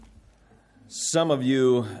Some of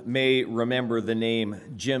you may remember the name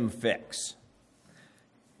Jim Fixx.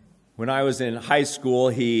 When I was in high school,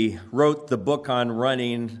 he wrote the book on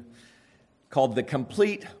running called The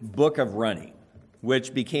Complete Book of Running,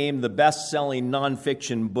 which became the best-selling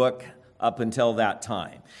nonfiction book up until that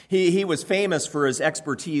time. He was famous for his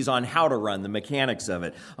expertise on how to run, the mechanics of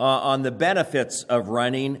it, on the benefits of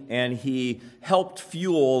running, and he helped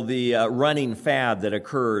fuel the running fad that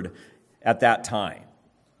occurred at that time.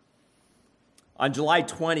 On July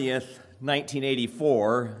 20th,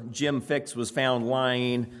 1984, Jim Fixx was found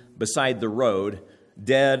lying beside the road,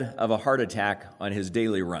 dead of a heart attack on his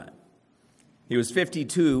daily run. He was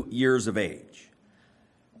 52 years of age.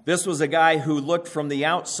 This was a guy who looked from the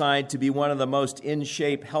outside to be one of the most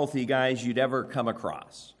in-shape, healthy guys you'd ever come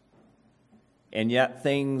across. And yet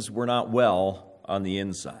things were not well on the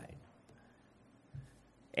inside.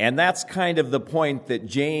 And that's kind of the point that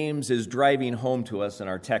James is driving home to us in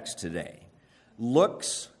our text today.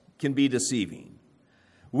 Looks can be deceiving.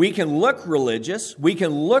 We can look religious. We can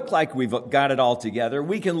look like we've got it all together.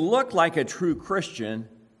 We can look like a true Christian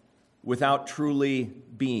without truly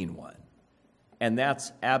being one. And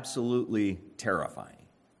that's absolutely terrifying.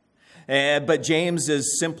 But James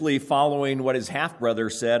is simply following what his half-brother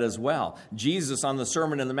said as well. Jesus on the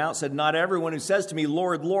Sermon on the Mount said, "Not everyone who says to me,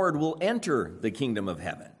 'Lord, Lord,' will enter the kingdom of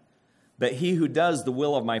heaven, but he who does the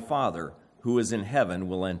will of my Father who is in heaven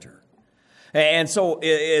will enter." And so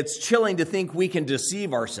it's chilling to think we can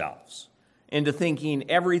deceive ourselves into thinking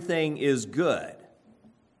everything is good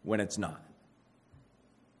when it's not.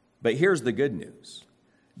 But here's the good news.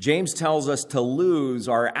 James tells us to lose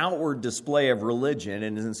our outward display of religion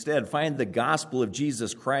and instead find the gospel of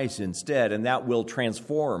Jesus Christ instead, and that will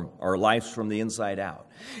transform our lives from the inside out.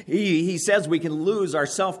 He says we can lose our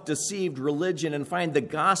self-deceived religion and find the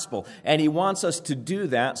gospel, and he wants us to do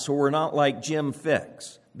that so we're not like Jim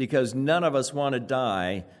Fixx, because none of us want to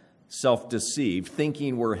die self-deceived,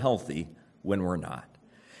 thinking we're healthy when we're not.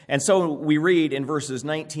 And so we read in verses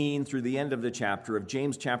 19 through the end of the chapter of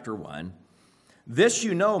James chapter 1, "This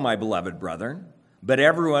you know, my beloved brethren, but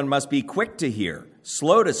everyone must be quick to hear,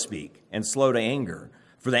 slow to speak, and slow to anger,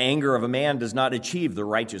 for the anger of a man does not achieve the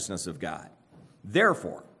righteousness of God.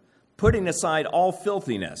 Therefore, putting aside all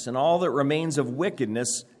filthiness and all that remains of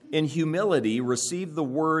wickedness, in humility receive the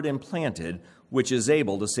word implanted, which is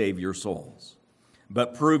able to save your souls.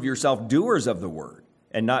 But prove yourself doers of the word,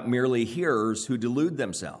 and not merely hearers who delude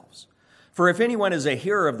themselves. For if anyone is a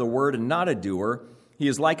hearer of the word and not a doer, he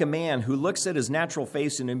is like a man who looks at his natural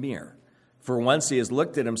face in a mirror. For once he has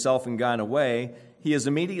looked at himself and gone away, he has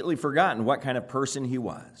immediately forgotten what kind of person he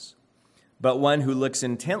was. But one who looks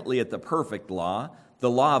intently at the perfect law, the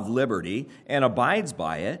law of liberty, and abides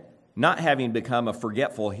by it, not having become a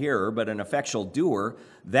forgetful hearer, but an effectual doer,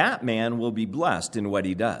 that man will be blessed in what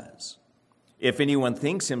he does. If anyone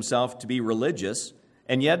thinks himself to be religious,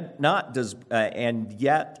 and yet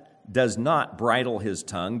does not bridle his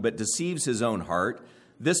tongue, but deceives his own heart,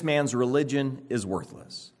 this man's religion is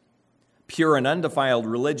worthless. Pure and undefiled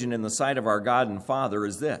religion in the sight of our God and Father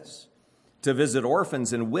is this: to visit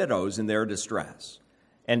orphans and widows in their distress,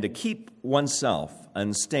 and to keep oneself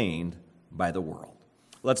unstained by the world."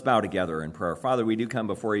 Let's bow together in prayer. Father, we do come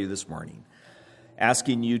before you this morning,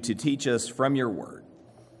 asking you to teach us from your word,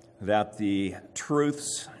 that the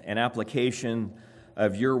truths and application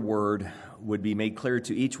of your word would be made clear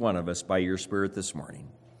to each one of us by your Spirit this morning.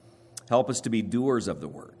 Help us to be doers of the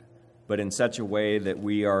word, but in such a way that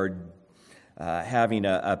we are having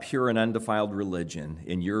a pure and undefiled religion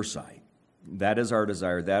in your sight. That is our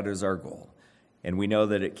desire. That is our goal. And we know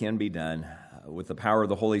that it can be done with the power of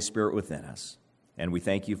the Holy Spirit within us. And we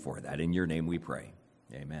thank you for that. In your name we pray.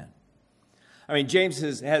 Amen. I mean, James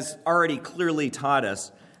has already clearly taught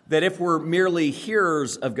us that if we're merely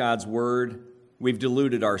hearers of God's word, we've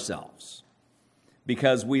deluded ourselves,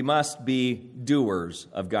 because we must be doers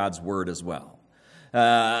of God's word as well.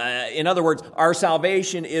 In other words, our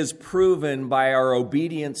salvation is proven by our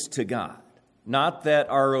obedience to God. Not that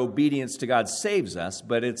our obedience to God saves us,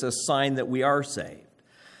 but it's a sign that we are saved.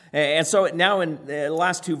 And so now in the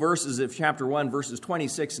last two verses of chapter 1, verses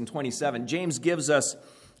 26 and 27, James gives us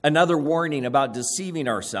another warning about deceiving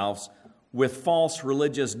ourselves with false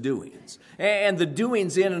religious doings. And the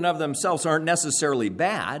doings in and of themselves aren't necessarily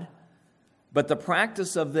bad, but the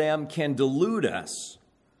practice of them can delude us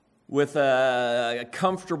with a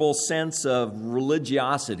comfortable sense of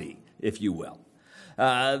religiosity, if you will.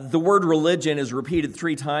 The word religion is repeated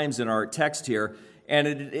 3 times in our text here, and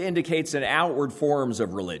it indicates an outward forms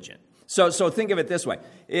of religion. So think of it this way.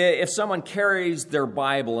 If someone carries their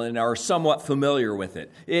Bible and are somewhat familiar with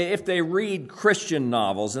it, if they read Christian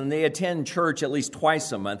novels and they attend church at least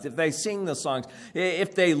twice a month, if they sing the songs,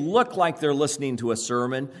 if they look like they're listening to a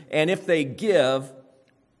sermon, and if they give,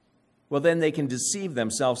 well, then they can deceive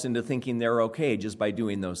themselves into thinking they're okay just by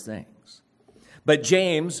doing those things. But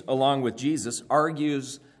James, along with Jesus,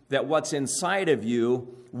 argues that what's inside of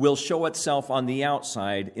you will show itself on the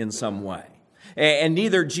outside in some way. And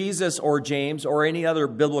neither Jesus or James or any other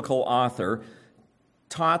biblical author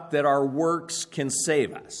taught that our works can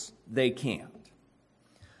save us. They can't.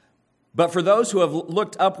 But for those who have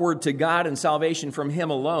looked upward to God and salvation from Him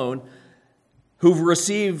alone, who've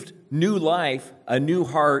received new life, a new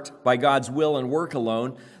heart by God's will and work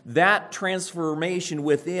alone, that transformation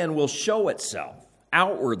within will show itself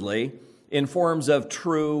outwardly in forms of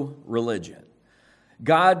true religion.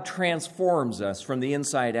 God transforms us from the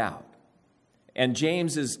inside out. And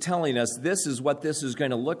James is telling us this is what this is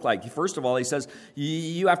going to look like. First of all, he says,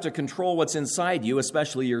 you have to control what's inside you,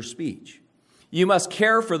 especially your speech. You must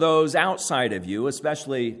care for those outside of you,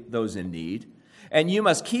 especially those in need. And you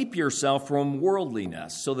must keep yourself from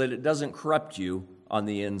worldliness so that it doesn't corrupt you on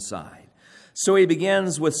the inside. So he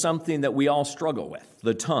begins with something that we all struggle with,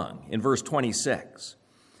 the tongue, in verse 26.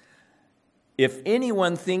 If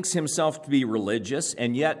anyone thinks himself to be religious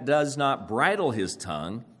and yet does not bridle his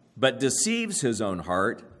tongue, but deceives his own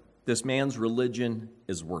heart, this man's religion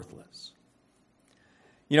is worthless.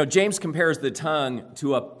 You know, James compares the tongue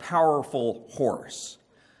to a powerful horse,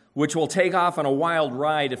 which will take off on a wild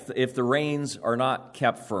ride if the reins are not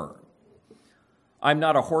kept firm. I'm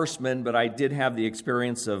not a horseman, but I did have the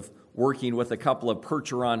experience of working with a couple of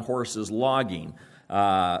Percheron horses logging.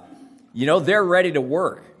 They're ready to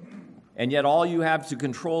work, and yet all you have to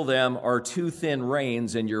control them are two thin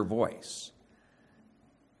reins and your voice.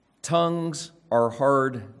 Tongues are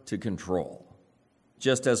hard to control,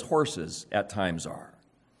 just as horses at times are.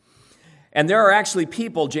 And there are actually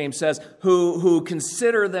people, James says, who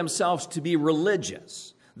consider themselves to be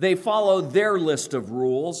religious. They follow their list of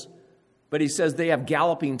rules, but he says they have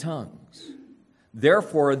galloping tongues.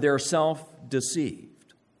 Therefore, they're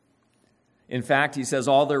self-deceived. In fact, he says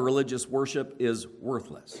all their religious worship is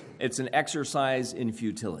worthless. It's an exercise in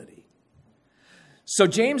futility. So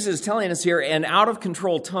James is telling us here, an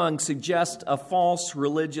out-of-control tongue suggests a false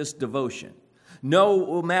religious devotion,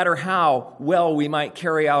 no matter how well we might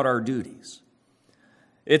carry out our duties.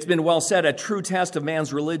 It's been well said, a true test of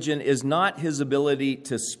man's religion is not his ability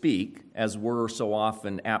to speak, as we're so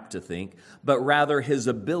often apt to think, but rather his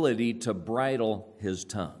ability to bridle his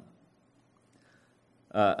tongue.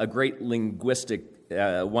 A great linguistic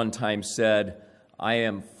one time said, I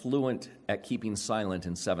am fluent at keeping silent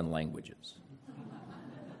in 7 languages.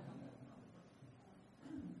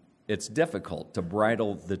 It's difficult to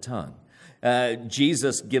bridle the tongue.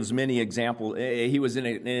 Jesus gives many examples. He was in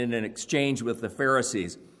an exchange with the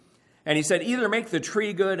Pharisees. And he said, either make the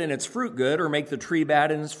tree good and its fruit good, or make the tree bad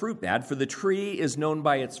and its fruit bad, for the tree is known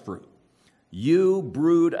by its fruit. You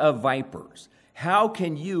brood of vipers, how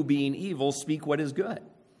can you, being evil, speak what is good?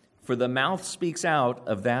 For the mouth speaks out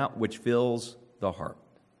of that which fills the heart.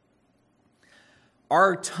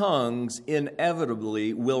 Our tongues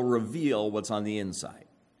inevitably will reveal what's on the inside.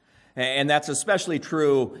 And that's especially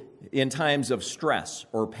true in times of stress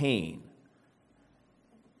or pain.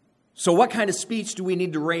 So what kind of speech do we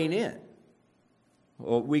need to rein in?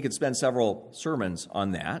 Well, we could spend several sermons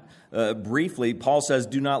on that. Briefly, Paul says,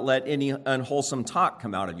 do not let any unwholesome talk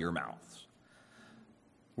come out of your mouths.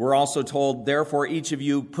 We're also told, therefore, each of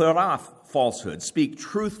you put off falsehood, speak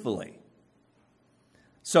truthfully.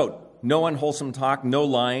 So, no unwholesome talk, no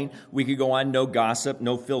lying. We could go on, no gossip,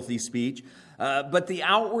 no filthy speech. But the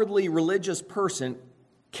outwardly religious person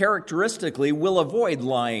characteristically will avoid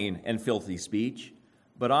lying and filthy speech,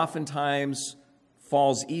 but oftentimes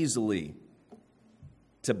falls easily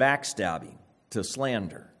to backstabbing, to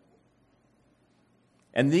slander.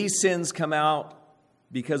 And these sins come out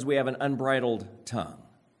because we have an unbridled tongue.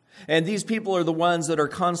 And these people are the ones that are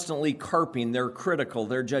constantly carping, they're critical,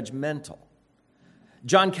 they're judgmental.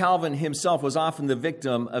 John Calvin himself was often the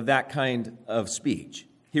victim of that kind of speech.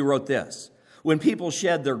 He wrote this, when people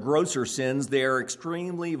shed their grosser sins, they are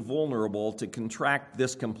extremely vulnerable to contract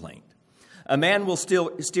this complaint. A man will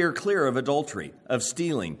still steer clear of adultery, of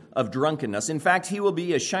stealing, of drunkenness. In fact, he will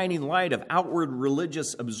be a shining light of outward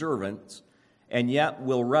religious observance, and yet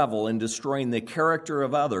will revel in destroying the character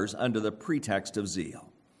of others under the pretext of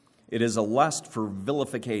zeal. It is a lust for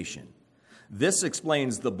vilification. This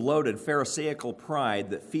explains the bloated Pharisaical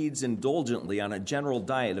pride that feeds indulgently on a general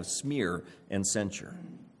diet of smear and censure.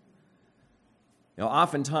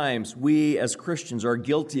 Oftentimes, we as Christians are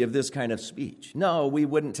guilty of this kind of speech. No, we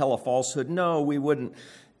wouldn't tell a falsehood. No, we wouldn't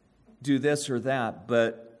do this or that,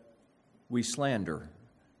 but we slander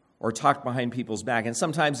or talk behind people's back. And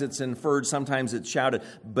sometimes it's inferred, sometimes it's shouted,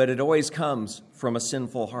 but it always comes from a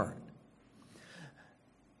sinful heart.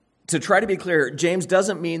 To try to be clear, James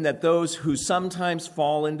doesn't mean that those who sometimes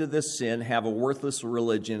fall into this sin have a worthless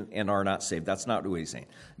religion and are not saved. That's not what he's saying.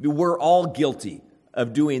 We're all guilty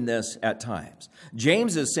of doing this at times.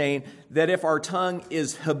 James is saying that if our tongue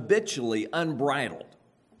is habitually unbridled,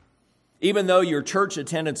 even though your church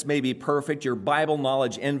attendance may be perfect, your Bible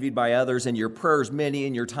knowledge envied by others, and your prayers many,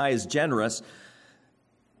 and your tithes generous,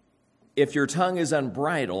 if your tongue is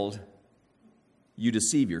unbridled, you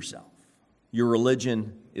deceive yourself. Your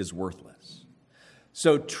religion is worthless.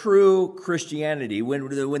 So true Christianity,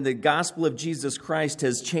 when the gospel of Jesus Christ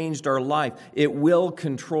has changed our life, it will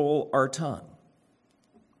control our tongue.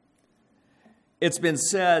 It's been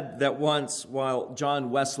said that once, while John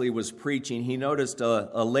Wesley was preaching, he noticed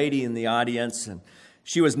a lady in the audience, and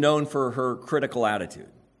she was known for her critical attitude.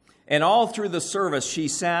 And all through the service, she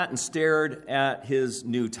sat and stared at his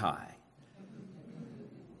new tie.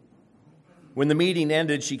 When the meeting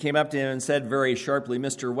ended, she came up to him and said very sharply,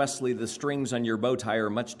 "Mr. Wesley, the strings on your bow tie are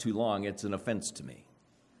much too long. It's an offense to me."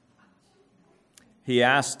 He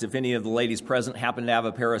asked if any of the ladies present happened to have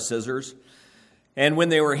a pair of scissors. And when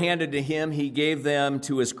they were handed to him, he gave them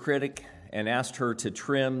to his critic and asked her to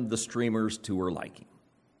trim the streamers to her liking.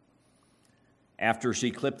 After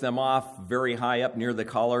she clipped them off very high up near the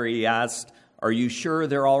collar, he asked, "Are you sure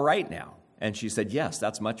they're all right now?" And she said, "Yes,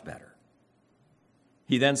 that's much better."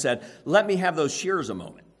 He then said, "Let me have those shears a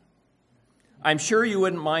moment. I'm sure you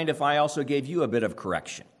wouldn't mind if I also gave you a bit of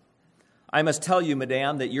correction. I must tell you,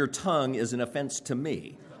 madame, that your tongue is an offense to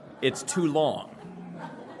me. It's too long.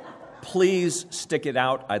 Please stick it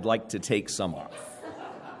out. I'd like to take some off."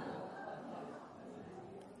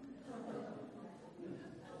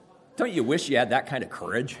 Don't you wish you had that kind of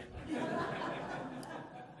courage?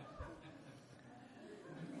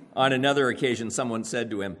 On another occasion, someone said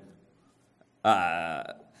to him,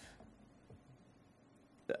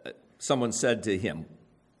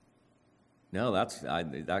 no,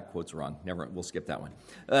 that quote's wrong. Never. We'll skip that one.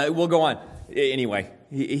 We'll go on. Anyway,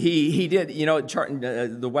 he did.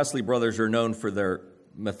 The Wesley brothers are known for their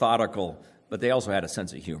methodical, but they also had a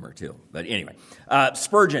sense of humor too. But anyway,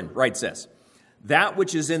 Spurgeon writes this: "That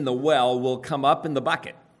which is in the well will come up in the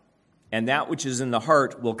bucket, and that which is in the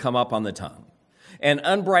heart will come up on the tongue. An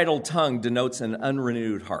unbridled tongue denotes an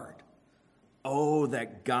unrenewed heart. Oh,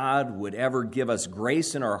 that God would ever give us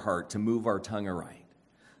grace in our heart to move our tongue aright.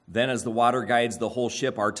 Then as the water guides the whole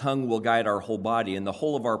ship, our tongue will guide our whole body, and the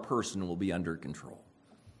whole of our person will be under control."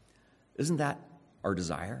 Isn't that our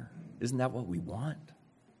desire? Isn't that what we want?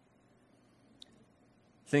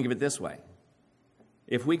 Think of it this way.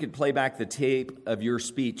 If we could play back the tape of your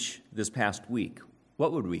speech this past week,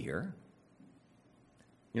 what would we hear?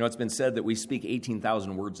 It's been said that we speak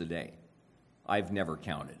 18,000 words a day. I've never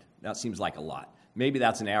counted. That seems like a lot. Maybe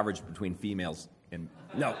that's an average between females and...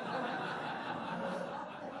 No.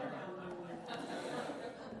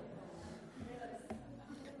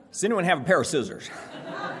 Does anyone have a pair of scissors?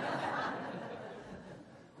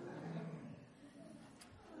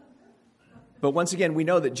 But once again, we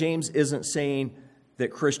know that James isn't saying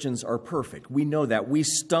that Christians are perfect. We know that. We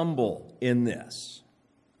stumble in this.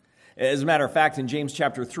 As a matter of fact, in James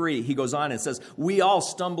chapter 3, he goes on and says, "We all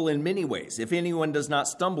stumble in many ways. If anyone does not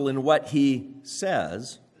stumble in what he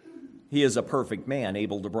says, he is a perfect man,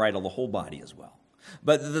 able to bridle the whole body as well."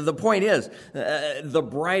 But the point is, the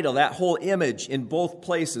bridle, that whole image in both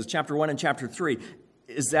places, chapter 1 and chapter 3,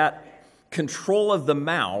 is that control of the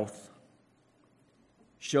mouth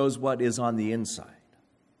shows what is on the inside.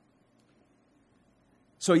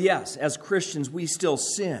 So yes, as Christians, we still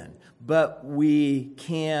sin, but we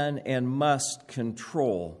can and must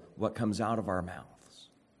control what comes out of our mouths.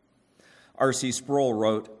 R.C. Sproul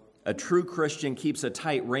wrote, "A true Christian keeps a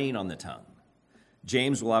tight rein on the tongue."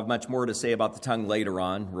 James will have much more to say about the tongue later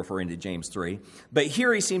on, referring to James 3. But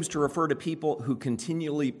here he seems to refer to people who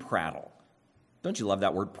continually prattle. Don't you love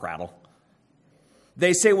that word, prattle?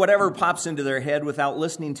 They say whatever pops into their head without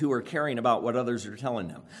listening to or caring about what others are telling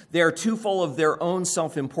them. They are too full of their own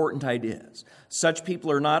self-important ideas. Such people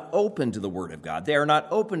are not open to the Word of God. They are not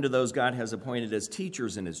open to those God has appointed as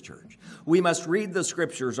teachers in His church. We must read the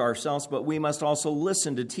Scriptures ourselves, but we must also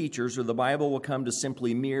listen to teachers, or the Bible will come to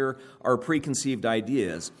simply mirror our preconceived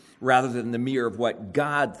ideas rather than the mirror of what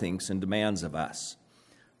God thinks and demands of us.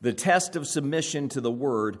 The test of submission to the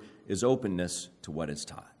Word is openness to what is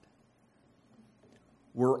taught.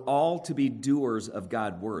 We're all to be doers of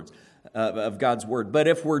God's word. But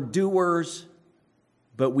if we're doers,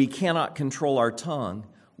 but we cannot control our tongue,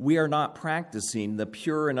 we are not practicing the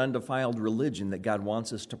pure and undefiled religion that God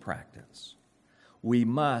wants us to practice. We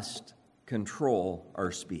must control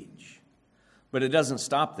our speech. But it doesn't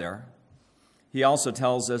stop there. He also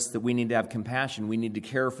tells us that we need to have compassion. We need to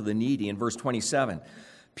care for the needy. In verse 27,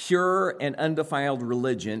 pure and undefiled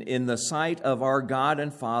religion in the sight of our God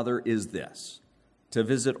and Father is this, to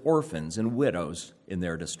visit orphans and widows in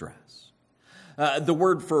their distress. The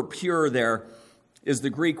word for pure there is the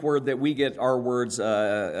Greek word that we get our words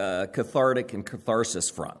cathartic and catharsis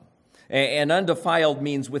from. And undefiled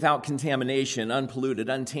means without contamination, unpolluted,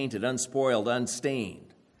 untainted, unspoiled,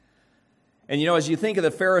 unstained. And as you think of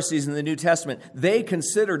the Pharisees in the New Testament, they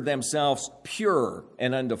considered themselves pure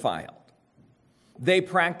and undefiled. They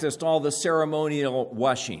practiced all the ceremonial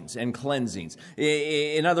washings and cleansings.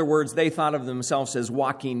 In other words, they thought of themselves as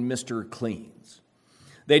walking Mr. Cleans.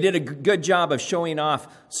 They did a good job of showing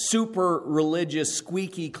off super religious,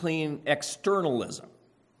 squeaky clean externalism.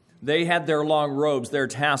 They had their long robes, their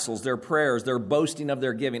tassels, their prayers, their boasting of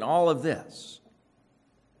their giving, all of this.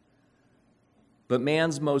 But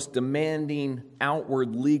man's most demanding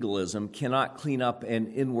outward legalism cannot clean up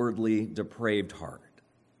an inwardly depraved heart.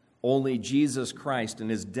 Only Jesus Christ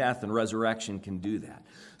and his death and resurrection can do that.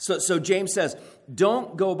 So James says,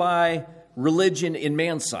 don't go by religion in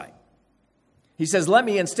man's sight. He says, let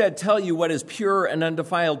me instead tell you what is pure and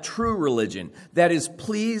undefiled true religion that is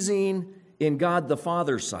pleasing in God the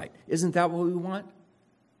Father's sight. Isn't that what we want?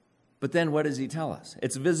 But then what does he tell us?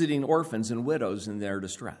 It's visiting orphans and widows in their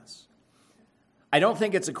distress. I don't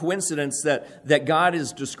think it's a coincidence that God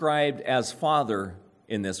is described as Father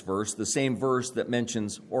in this verse, the same verse that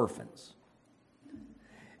mentions orphans.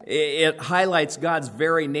 It highlights God's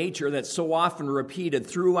very nature that's so often repeated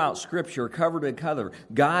throughout Scripture, cover to cover.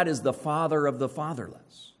 God is the Father of the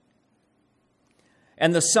fatherless.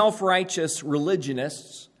 And the self-righteous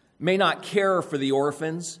religionists may not care for the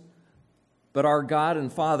orphans, but our God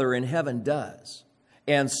and Father in heaven does.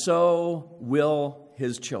 And so will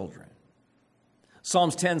his children.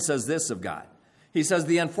 Psalms 10 says this of God. He says,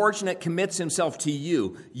 the unfortunate commits himself to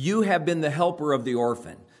you. You have been the helper of the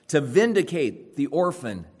orphan, to vindicate the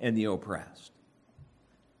orphan and the oppressed.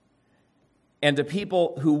 And to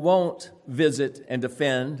people who won't visit and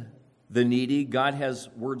defend the needy, God has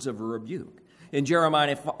words of rebuke. In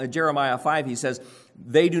Jeremiah 5, he says,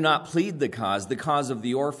 they do not plead the cause of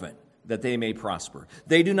the orphan, that they may prosper.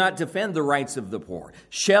 They do not defend the rights of the poor.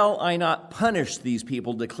 Shall I not punish these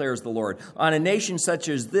people, declares the Lord? On a nation such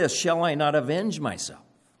as this, shall I not avenge myself?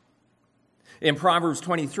 In Proverbs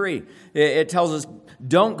 23, it tells us,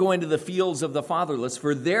 don't go into the fields of the fatherless,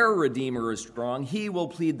 for their Redeemer is strong. He will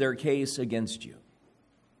plead their case against you.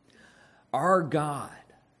 Our God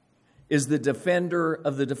is the defender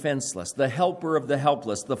of the defenseless, the helper of the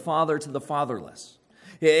helpless, the father to the fatherless.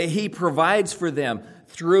 He provides for them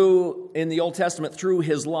in the Old Testament, through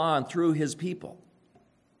his law and through his people.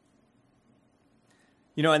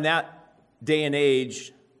 In that day and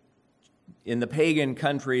age, in the pagan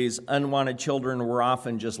countries, unwanted children were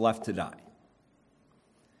often just left to die.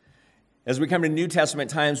 As we come to New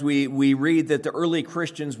Testament times, we read that the early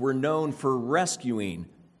Christians were known for rescuing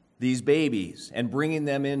these babies and bringing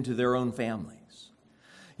them into their own families.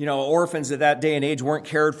 Orphans at that day and age weren't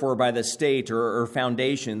cared for by the state or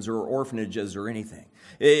foundations or orphanages or anything.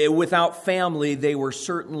 Without family, they were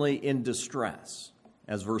certainly in distress,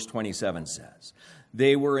 as verse 27 says.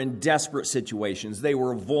 They were in desperate situations. They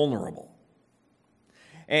were vulnerable.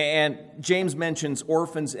 And James mentions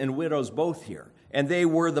orphans and widows both here. And they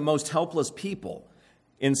were the most helpless people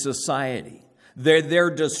in society. Their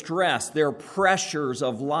distress, their pressures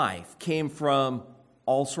of life came from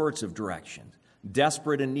all sorts of directions.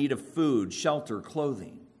 Desperate in need of food, shelter,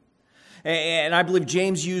 clothing. And I believe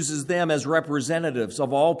James uses them as representatives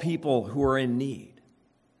of all people who are in need.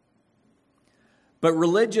 But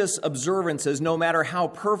religious observances, no matter how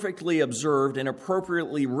perfectly observed and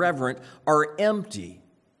appropriately reverent, are empty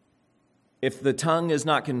if the tongue is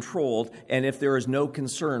not controlled and if there is no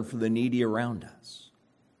concern for the needy around us.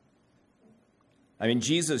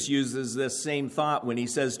 Jesus uses this same thought when he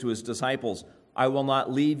says to his disciples, I will not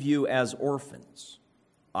leave you as orphans.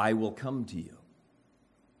 I will come to you.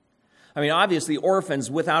 Obviously, orphans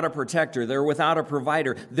without a protector, they're without a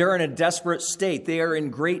provider. They're in a desperate state. They are in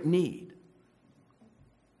great need.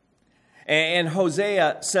 And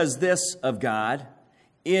Hosea says this of God,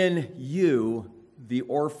 in you the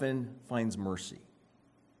orphan finds mercy.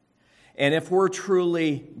 And if we're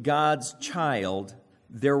truly God's child,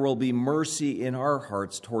 there will be mercy in our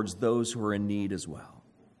hearts towards those who are in need as well.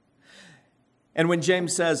 And when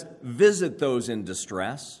James says, visit those in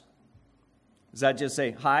distress, does that just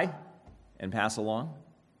say hi and pass along?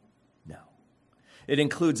 No. It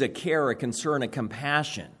includes a care, a concern, a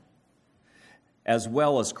compassion, as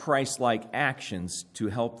well as Christ-like actions to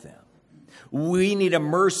help them. We need a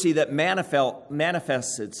mercy that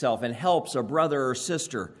manifests itself and helps a brother or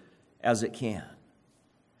sister as it can.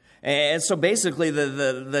 And so basically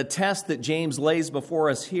the test that James lays before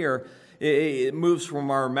us here, it moves from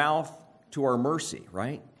our mouth to our mercy,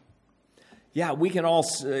 right? Yeah, we can all,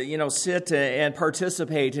 sit and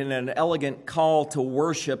participate in an elegant call to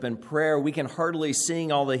worship and prayer. We can heartily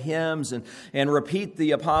sing all the hymns and repeat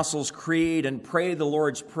the Apostles' Creed and pray the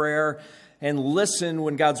Lord's Prayer and listen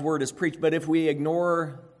when God's Word is preached. But if we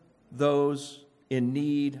ignore those in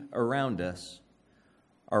need around us,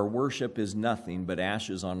 our worship is nothing but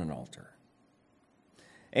ashes on an altar.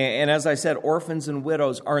 And as I said, orphans and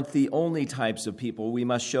widows aren't the only types of people we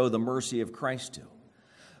must show the mercy of Christ to.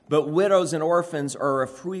 But widows and orphans are a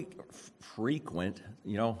frequent,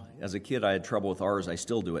 as a kid I had trouble with ours, I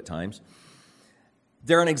still do at times.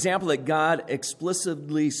 They're an example that God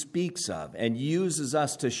explicitly speaks of and uses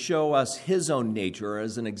us to show us His own nature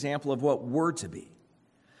as an example of what we're to be.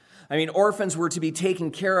 Orphans were to be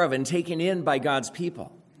taken care of and taken in by God's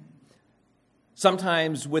people.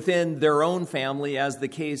 Sometimes within their own family, as the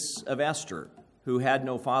case of Esther, who had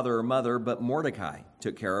no father or mother, but Mordecai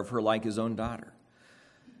took care of her like his own daughter.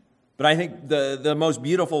 But I think the most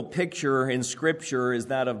beautiful picture in Scripture is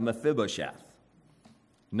that of Mephibosheth.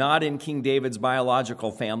 Not in King David's biological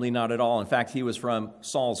family, not at all. In fact, he was from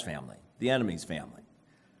Saul's family, the enemy's family.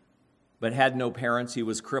 But had no parents, he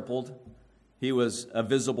was crippled. He was a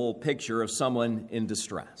visible picture of someone in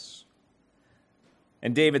distress.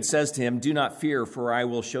 And David says to him, "Do not fear, for I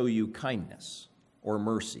will show you kindness," or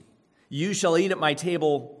mercy. "You shall eat at my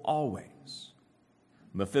table always."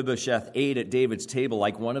 Mephibosheth ate at David's table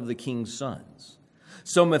like one of the king's sons.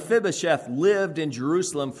 So Mephibosheth lived in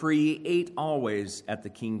Jerusalem, for he ate always at the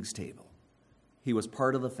king's table. He was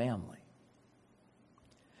part of the family.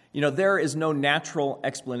 There is no natural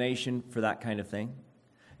explanation for that kind of thing.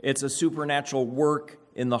 It's a supernatural work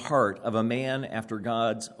in the heart of a man after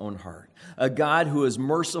God's own heart. A God who is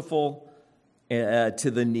merciful to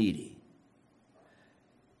the needy.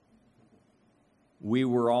 We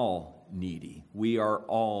were all needy. We are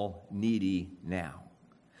all needy now.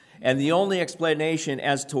 And the only explanation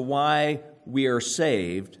as to why we are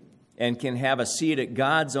saved and can have a seat at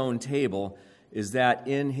God's own table is that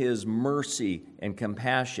in His mercy and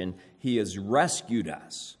compassion, He has rescued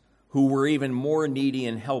us, who were even more needy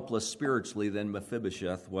and helpless spiritually than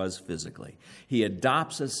Mephibosheth was physically. He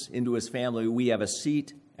adopts us into His family. We have a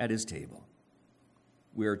seat at His table.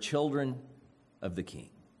 We are children of the King.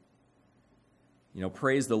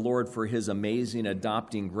 Praise the Lord for His amazing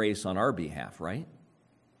adopting grace on our behalf, right?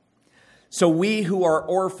 So we who are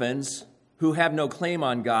orphans, who have no claim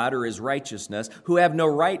on God or His righteousness, who have no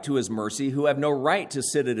right to His mercy, who have no right to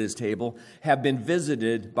sit at His table, have been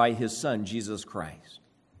visited by His Son, Jesus Christ.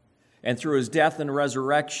 And through His death and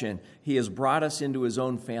resurrection, He has brought us into His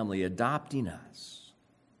own family, adopting us.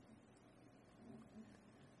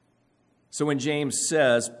 So when James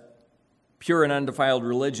says, pure and undefiled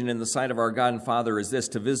religion in the sight of our God and Father is this,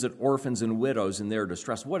 to visit orphans and widows in their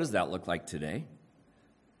distress, what does that look like today?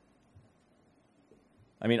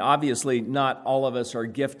 Obviously, not all of us are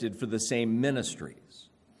gifted for the same ministries.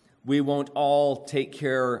 We won't all take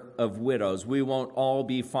care of widows. We won't all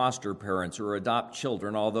be foster parents or adopt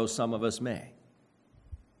children, although some of us may.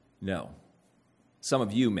 No. Some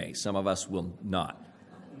of you may. Some of us will not.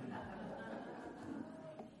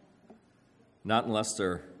 Not unless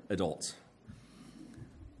they're adults.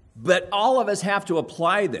 But all of us have to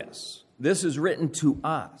apply this. This is written to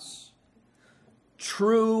us.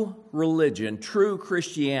 True religion, true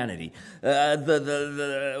Christianity,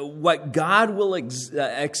 what God will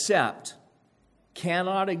accept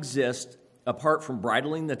cannot exist apart from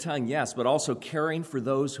bridling the tongue, yes, but also caring for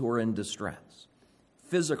those who are in distress.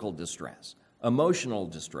 Physical distress, emotional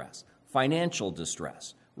distress, financial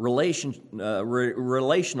distress, relational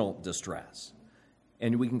distress.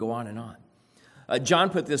 And we can go on and on.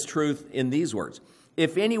 John put this truth in these words.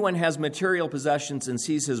 If anyone has material possessions and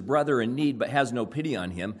sees his brother in need but has no pity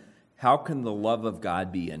on him, how can the love of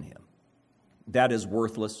God be in him? That is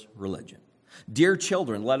worthless religion. Dear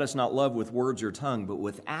children, let us not love with words or tongue, but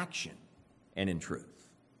with action and in truth.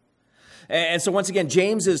 And so once again,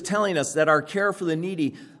 James is telling us that our care for the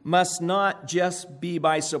needy must not just be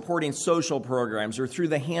by supporting social programs or through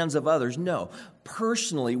the hands of others. No,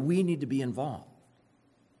 personally, we need to be involved.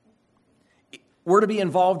 We're to be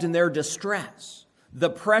involved in their distress, the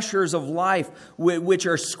pressures of life which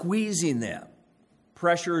are squeezing them,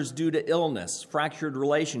 pressures due to illness, fractured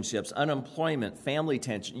relationships, unemployment, family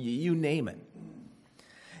tension, you name it.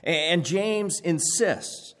 And James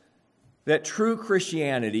insists that true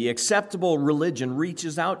Christianity, acceptable religion,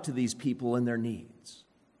 reaches out to these people in their needs.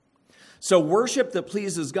 So worship that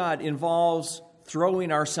pleases God involves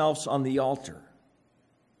throwing ourselves on the altar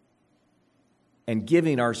and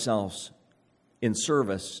giving ourselves in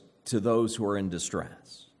service to those who are in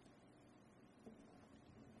distress.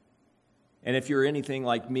 And if you're anything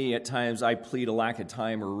like me, at times I plead a lack of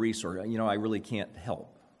time or resource. I really can't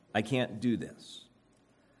help. I can't do this.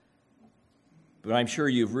 But I'm sure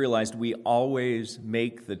you've realized we always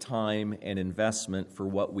make the time and investment for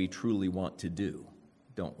what we truly want to do,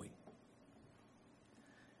 don't we?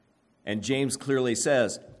 And James clearly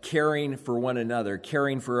says, caring for one another,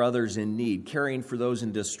 caring for others in need, caring for those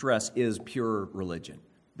in distress is pure religion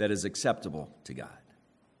that is acceptable to God.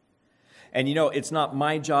 And it's not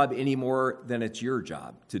my job any more than it's your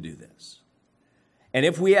job to do this. And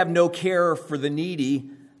if we have no care for the needy,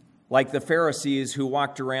 like the Pharisees who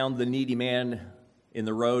walked around the needy man in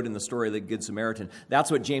the road in the story of the Good Samaritan, that's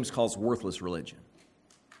what James calls worthless religion.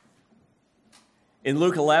 In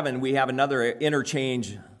Luke 11, we have another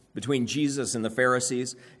interchange between Jesus and the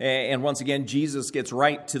Pharisees. And once again, Jesus gets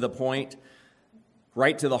right to the point,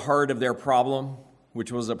 right to the heart of their problem, which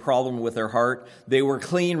was a problem with their heart. They were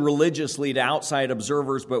clean religiously to outside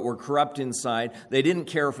observers, but were corrupt inside. They didn't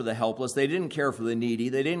care for the helpless. They didn't care for the needy.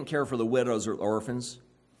 They didn't care for the widows or orphans.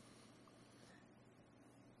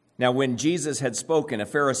 Now, when Jesus had spoken, a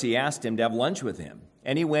Pharisee asked him to have lunch with him,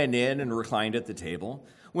 and he went in and reclined at the table.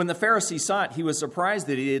 When the Pharisee saw it, he was surprised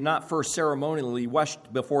that he did not first ceremonially wash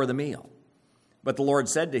before the meal. But the Lord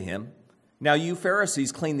said to him, "Now you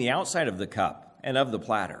Pharisees clean the outside of the cup and of the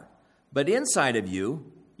platter, but inside of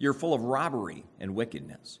you, you're full of robbery and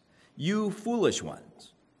wickedness. You foolish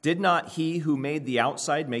ones, did not he who made the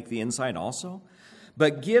outside make the inside also?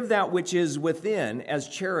 But give that which is within as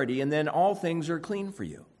charity, and then all things are clean for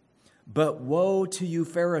you. But woe to you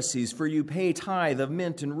Pharisees, for you pay tithe of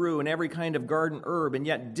mint and rue and every kind of garden herb, and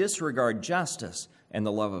yet disregard justice and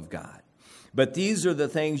the love of God. But these are the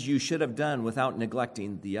things you should have done without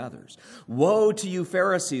neglecting the others. Woe to you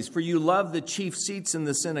Pharisees, for you love the chief seats in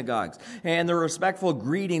the synagogues and the respectful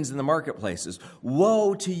greetings in the marketplaces.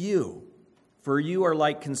 Woe to you, for you are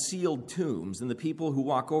like concealed tombs, and the people who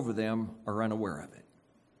walk over them are unaware of it."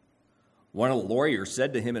 One of the lawyers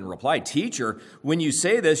said to him in reply, "Teacher, when you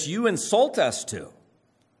say this, you insult us too."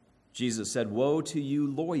 Jesus said, "Woe to you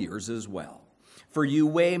lawyers as well, for you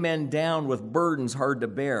weigh men down with burdens hard to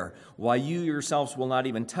bear, while you yourselves will not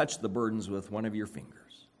even touch the burdens with one of your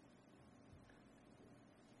fingers."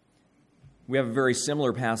 We have a very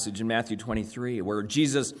similar passage in Matthew 23, where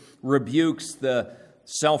Jesus rebukes the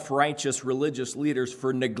self-righteous religious leaders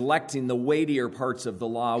for neglecting the weightier parts of the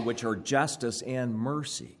law, which are justice and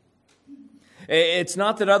mercy. It's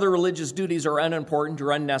not that other religious duties are unimportant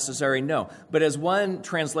or unnecessary, no. But as one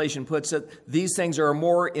translation puts it, these things are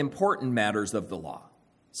more important matters of the law,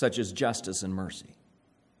 such as justice and mercy.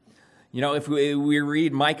 If we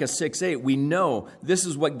read Micah 6:8, we know this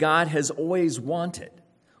is what God has always wanted.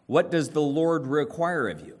 What does the Lord require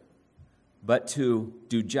of you? But to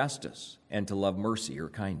do justice and to love mercy or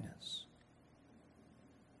kindness.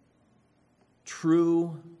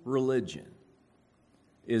 True religion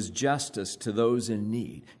is justice to those in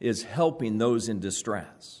need, is helping those in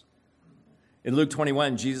distress. In Luke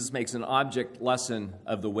 21, Jesus makes an object lesson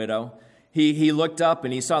of the widow. He looked up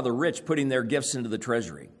and he saw the rich putting their gifts into the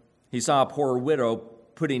treasury. He saw a poor widow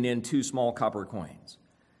putting in 2 small copper coins.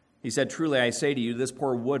 He said, "Truly I say to you, this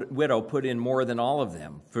poor widow put in more than all of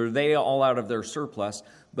them, for they all out of their surplus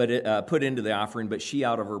put into the offering, but she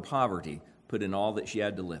out of her poverty put in all that she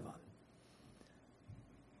had to live on."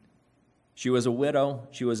 She was a widow.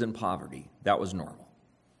 She was in poverty. That was normal.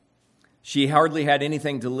 She hardly had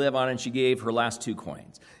anything to live on, and she gave her last 2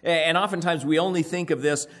 coins. And oftentimes we only think of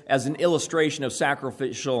this as an illustration of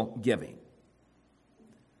sacrificial giving.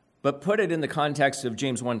 But put it in the context of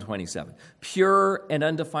James 1:27. Pure and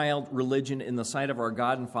undefiled religion in the sight of our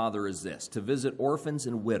God and Father is this, to visit orphans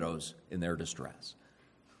and widows in their distress.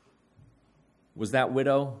 Was that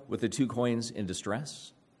widow with the 2 coins in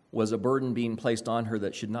distress? Was a burden being placed on her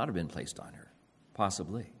that should not have been placed on her?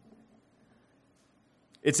 Possibly.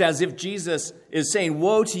 It's as if Jesus is saying,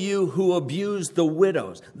 "Woe to you who abuse the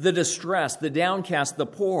widows, the distressed, the downcast, the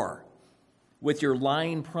poor, with your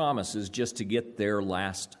lying promises just to get their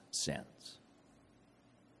last cents."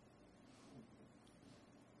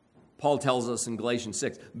 Paul tells us in Galatians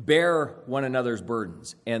 6, "Bear one another's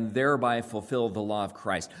burdens and thereby fulfill the law of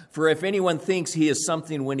Christ. For if anyone thinks he is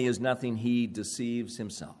something when he is nothing, he deceives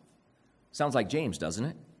himself." Sounds like James, doesn't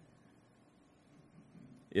it?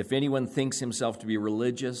 If anyone thinks himself to be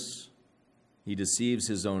religious, he deceives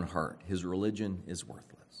his own heart. His religion is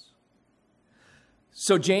worthless.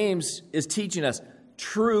 So James is teaching us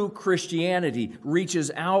true Christianity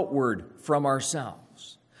reaches outward from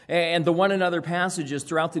ourselves. And the one another passages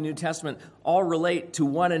throughout the New Testament all relate to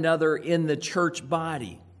one another in the church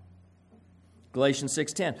body. Galatians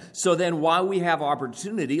 6:10. So then while we have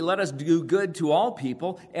opportunity, let us do good to all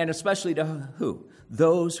people, and especially to who?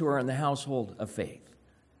 Those who are in the household of faith.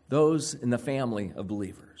 Those in the family of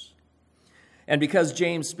believers. And because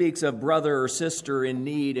James speaks of brother or sister in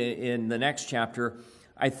need in the next chapter,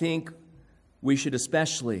 I think we should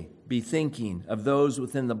especially be thinking of those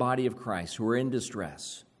within the body of Christ who are in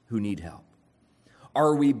distress, who need help.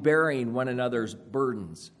 Are we bearing one another's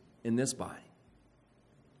burdens in this body?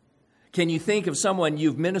 Can you think of someone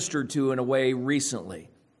you've ministered to in a way recently?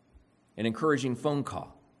 An encouraging phone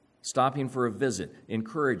call, stopping for a visit,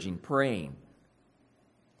 encouraging, praying.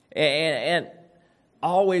 And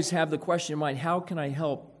always have the question in mind, how can I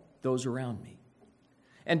help those around me?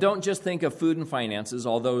 And don't just think of food and finances,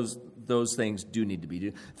 although those things do need to be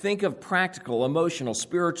done. Think of practical, emotional,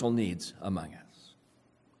 spiritual needs among us.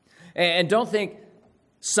 And don't think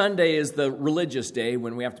Sunday is the religious day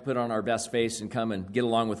when we have to put on our best face and come and get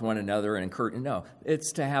along with one another and encourage. No,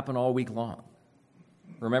 it's to happen all week long.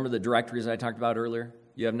 Remember the directories I talked about earlier?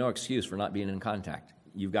 You have no excuse for not being in contact.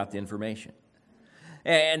 You've got the information.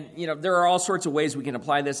 And, there are all sorts of ways we can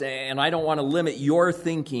apply this, and I don't want to limit your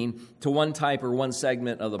thinking to one type or one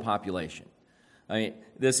segment of the population. I mean,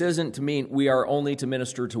 this isn't to mean we are only to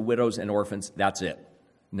minister to widows and orphans. That's it.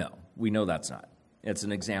 No, we know that's not. It's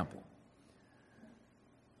an example.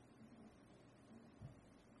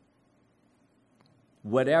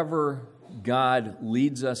 Whatever God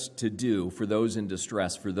leads us to do for those in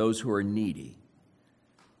distress, for those who are needy,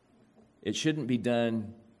 it shouldn't be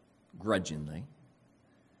done grudgingly.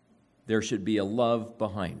 There should be a love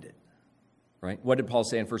behind it, right? What did Paul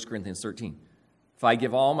say in 1 Corinthians 13? If I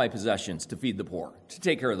give all my possessions to feed the poor, to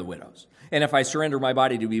take care of the widows, and if I surrender my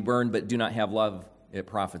body to be burned but do not have love, it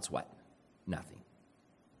profits what? Nothing.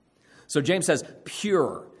 So James says,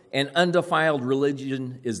 pure and undefiled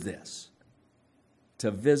religion is this,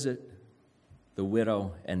 to visit the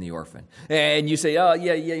widow and the orphan. And you say, oh,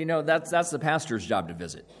 yeah, that's the pastor's job to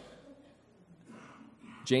visit.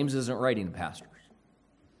 James isn't writing to pastors.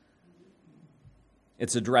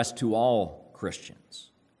 It's addressed to all Christians,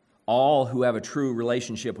 all who have a true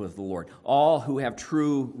relationship with the Lord, all who have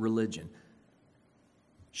true religion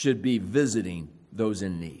should be visiting those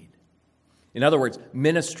in need. In other words,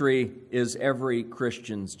 ministry is every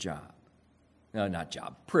Christian's job. No, not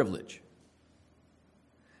job, privilege.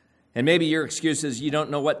 And maybe your excuse is you don't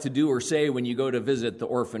know what to do or say when you go to visit the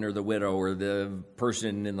orphan or the widow or the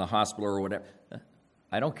person in the hospital or whatever.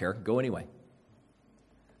 I don't care. Go anyway.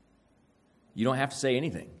 You don't have to say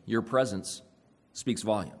anything. Your presence speaks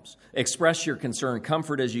volumes. Express your concern,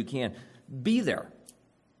 comfort as you can. Be there.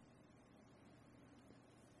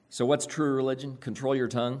 So what's true religion? Control your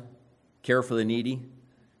tongue, care for the needy,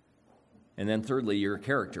 and then thirdly, your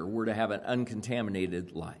character. We're to have an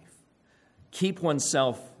uncontaminated life. Keep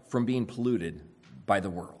oneself from being polluted by the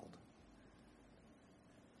world.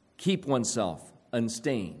 Keep oneself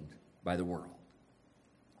unstained by the world.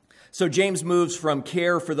 So James moves from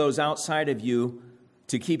care for those outside of you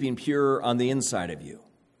to keeping pure on the inside of you.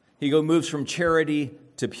 He moves from charity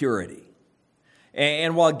to purity.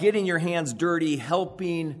 And while getting your hands dirty,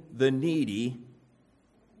 helping the needy,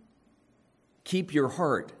 keep your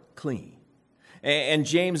heart clean. And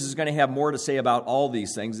James is going to have more to say about all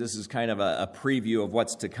these things. This is kind of a preview of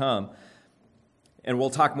what's to come. And we'll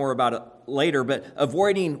talk more about it later. But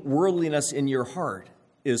avoiding worldliness in your heart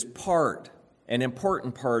is an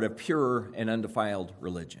important part of pure and undefiled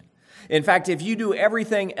religion. In fact, if you do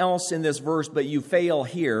everything else in this verse, but you fail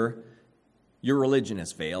here, your religion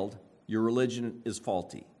has failed. Your religion is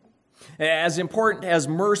faulty. As important as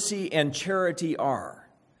mercy and charity are,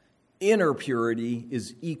 inner purity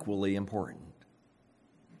is equally important.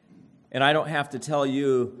 And I don't have to tell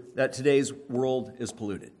you that today's world is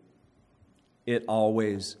polluted. It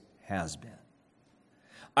always has been.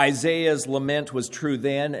 Isaiah's lament was true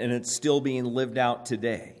then, and it's still being lived out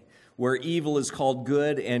today, where evil is called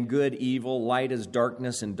good and good evil, light is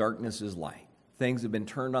darkness and darkness is light. Things have been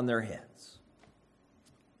turned on their heads.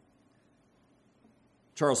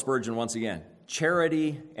 Charles Spurgeon, once again,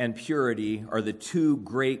 charity and purity are the two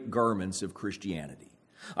great garments of Christianity.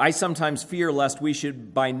 I sometimes fear lest we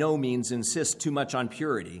should by no means insist too much on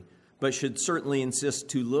purity, but should certainly insist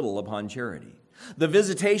too little upon charity. The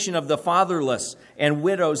visitation of the fatherless and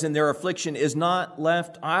widows in their affliction is not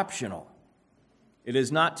left optional. It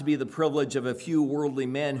is not to be the privilege of a few worldly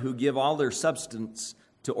men who give all their substance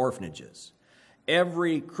to orphanages.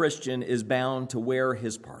 Every Christian is bound to wear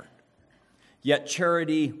his part. Yet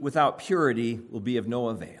charity without purity will be of no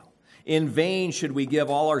avail. In vain should we give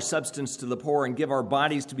all our substance to the poor and give our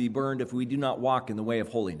bodies to be burned if we do not walk in the way of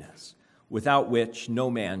holiness, without which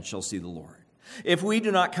no man shall see the Lord. If we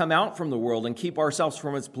do not come out from the world and keep ourselves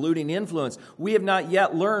from its polluting influence, we have not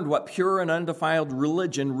yet learned what pure and undefiled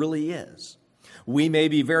religion really is. We may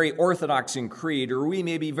be very orthodox in creed, or we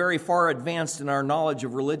may be very far advanced in our knowledge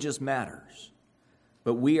of religious matters,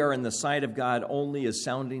 but we are in the sight of God only as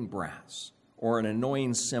sounding brass or an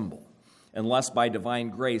annoying cymbal, unless by divine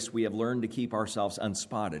grace we have learned to keep ourselves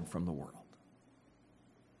unspotted from the world.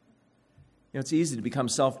 You know, it's easy to become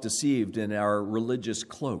self-deceived in our religious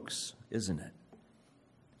cloaks, isn't it?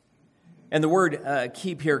 And the word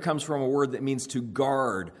keep here comes from a word that means to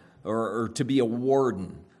guard or to be a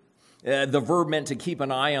warden. The verb meant to keep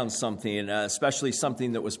an eye on something, especially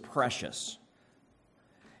something that was precious.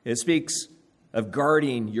 It speaks of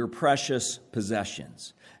guarding your precious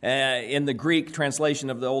possessions. In the Greek translation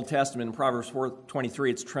of the Old Testament, in Proverbs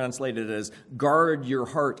 4:23, it's translated as, guard your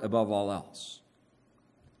heart above all else.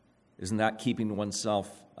 Isn't that keeping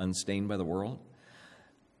oneself unstained by the world?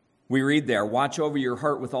 We read there, watch over your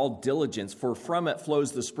heart with all diligence, for from it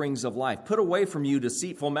flows the springs of life. Put away from you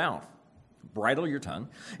deceitful mouth, bridle your tongue,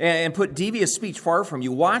 and put devious speech far from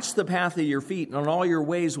you. Watch the path of your feet, and on all your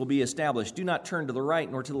ways will be established. Do not turn to the right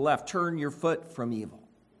nor to the left. Turn your foot from evil.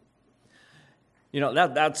 You know,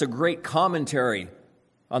 that's a great commentary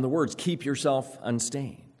on the words, keep yourself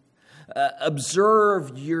unstained.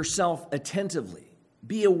 Observe yourself attentively.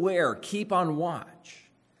 Be aware. Keep on watch.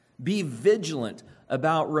 Be vigilant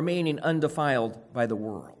about remaining undefiled by the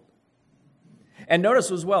world. And notice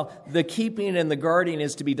as well, the keeping and the guarding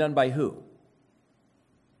is to be done by who?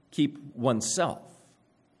 Keep oneself.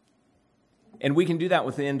 And we can do that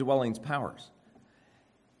with the indwelling powers.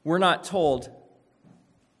 We're not told,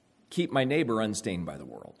 keep my neighbor unstained by the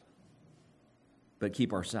world, but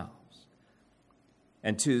keep ourselves.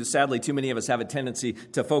 And sadly, too many of us have a tendency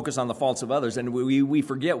to focus on the faults of others, and we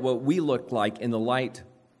forget what we look like in the light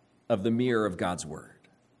of the mirror of God's word.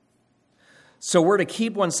 So we're to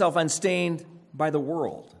keep oneself unstained by the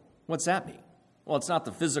world. What's that mean? Well, it's not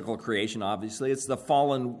the physical creation, obviously. It's the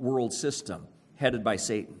fallen world system headed by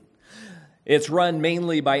Satan. It's run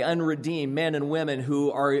mainly by unredeemed men and women who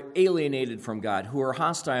are alienated from God, who are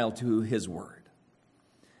hostile to his word.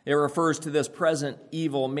 It refers to this present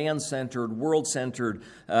evil, man-centered, world-centered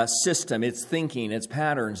system, its thinking, its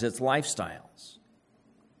patterns, its lifestyles.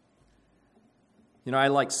 You know, I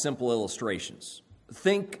like simple illustrations.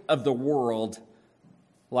 Think of the world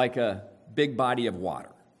like a big body of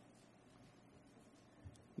water.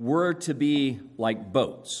 We're to be like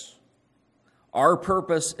boats. Our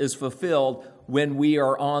purpose is fulfilled when we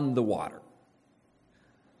are on the water.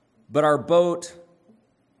 But our boat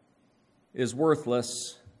is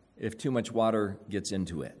worthless if too much water gets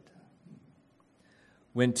into it.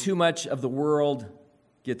 When too much of the world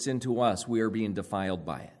gets into us, we are being defiled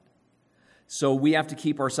by it. So we have to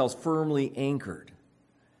keep ourselves firmly anchored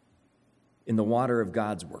in the water of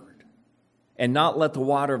God's word and not let the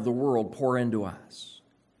water of the world pour into us.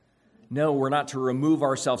 No, we're not to remove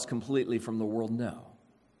ourselves completely from the world, no.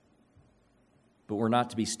 But we're not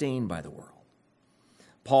to be stained by the world.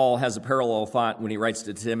 Paul has a parallel thought when he writes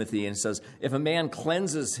to Timothy and says, if a man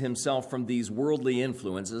cleanses himself from these worldly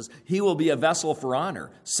influences, he will be a vessel for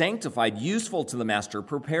honor, sanctified, useful to the master,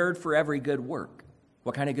 prepared for every good work.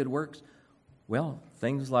 What kind of good works? Well,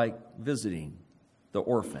 things like visiting the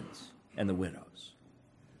orphans and the widows.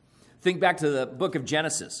 Think back to the book of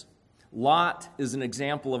Genesis. Lot is an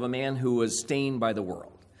example of a man who was stained by the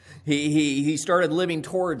world. He started living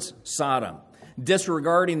towards Sodom,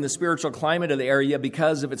 disregarding the spiritual climate of the area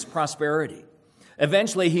because of its prosperity.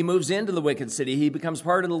 Eventually, he moves into the wicked city. He becomes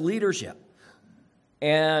part of the leadership.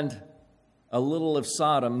 And a little of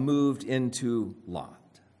Sodom moved into Lot.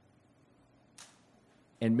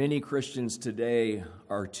 And many Christians today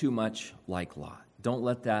are too much like Lot. Don't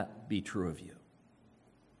let that be true of you.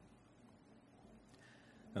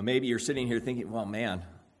 Now, maybe you're sitting here thinking, well, man,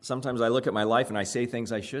 sometimes I look at my life and I say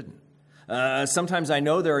things I shouldn't. Sometimes I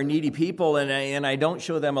know there are needy people and I don't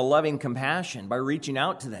show them a loving compassion by reaching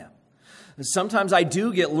out to them. Sometimes I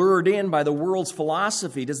do get lured in by the world's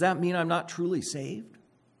philosophy. Does that mean I'm not truly saved?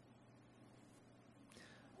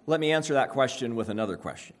 Let me answer that question with another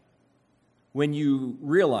question. When you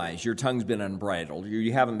realize your tongue's been unbridled, or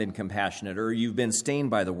you haven't been compassionate, or you've been stained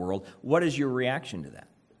by the world, what is your reaction to that?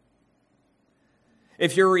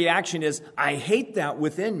 If your reaction is, I hate that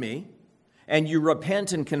within me, and you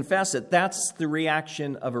repent and confess it, that's the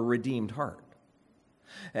reaction of a redeemed heart.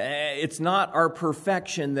 It's not our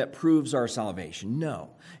perfection that proves our salvation.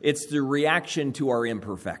 No, it's the reaction to our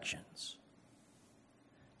imperfections.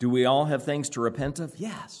 Do we all have things to repent of?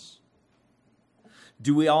 Yes.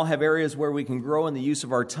 Do we all have areas where we can grow in the use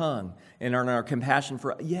of our tongue and in our compassion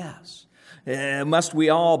for? Yes. Must we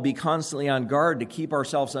all be constantly on guard to keep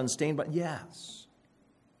ourselves unstained? But yes.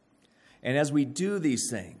 And as we do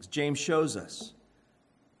these things, James shows us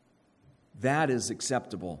that is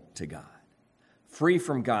acceptable to God. Free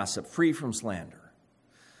from gossip, free from slander.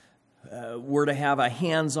 We're to have a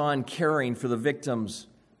hands-on caring for the victims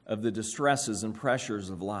of the distresses and pressures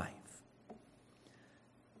of life.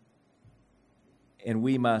 And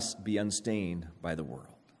we must be unstained by the world.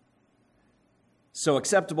 So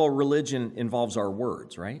acceptable religion involves our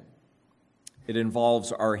words, right? It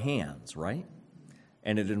involves our hands, right?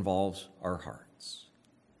 And it involves our hearts.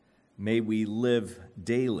 May we live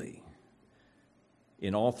daily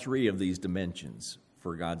in all three of these dimensions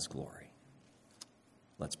for God's glory.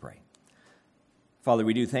 Let's pray. Father,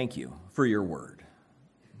 we do thank you for your word.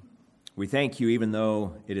 We thank you even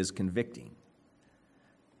though it is convicting.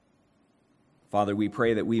 Father, we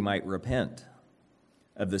pray that we might repent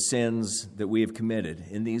of the sins that we have committed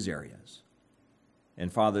in these areas.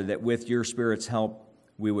 And Father, that with your Spirit's help,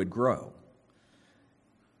 we would grow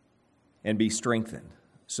and be strengthened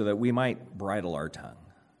so that we might bridle our tongue,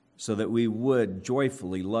 so that we would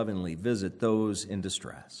joyfully, lovingly visit those in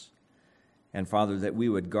distress. And Father, that we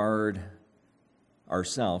would guard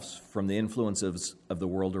ourselves from the influences of the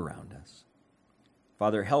world around us.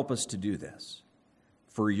 Father, help us to do this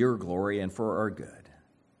for your glory and for our good.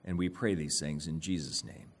 And we pray these things in Jesus'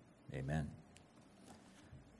 name. Amen.